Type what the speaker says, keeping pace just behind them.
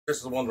This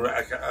is one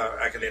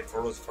accolade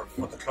for us, for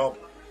the club,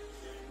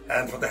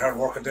 and for the hard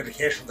work and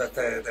dedication that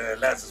the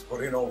lads has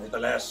put in over the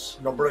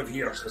last number of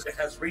years. It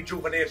has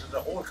rejuvenated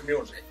the whole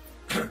community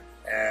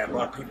and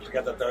brought people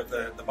together.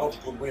 The amount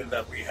of goodwill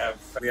that we have.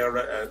 We are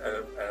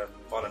a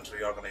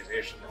voluntary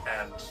organisation,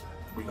 and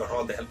we got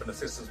all the help and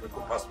assistance we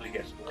could possibly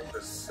get.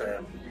 There's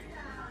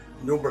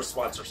numerous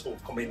sponsors who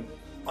have come in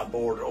on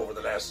board over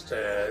the last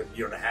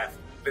year and a half.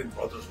 Been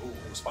brothers who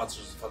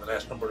sponsors us for the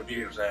last number of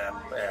years,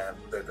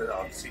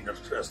 the senior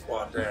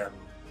squad.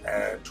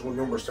 Too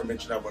numerous to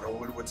mention now, but I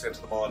would say to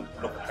them all,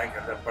 look, thank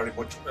you very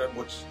much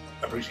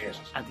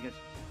appreciated.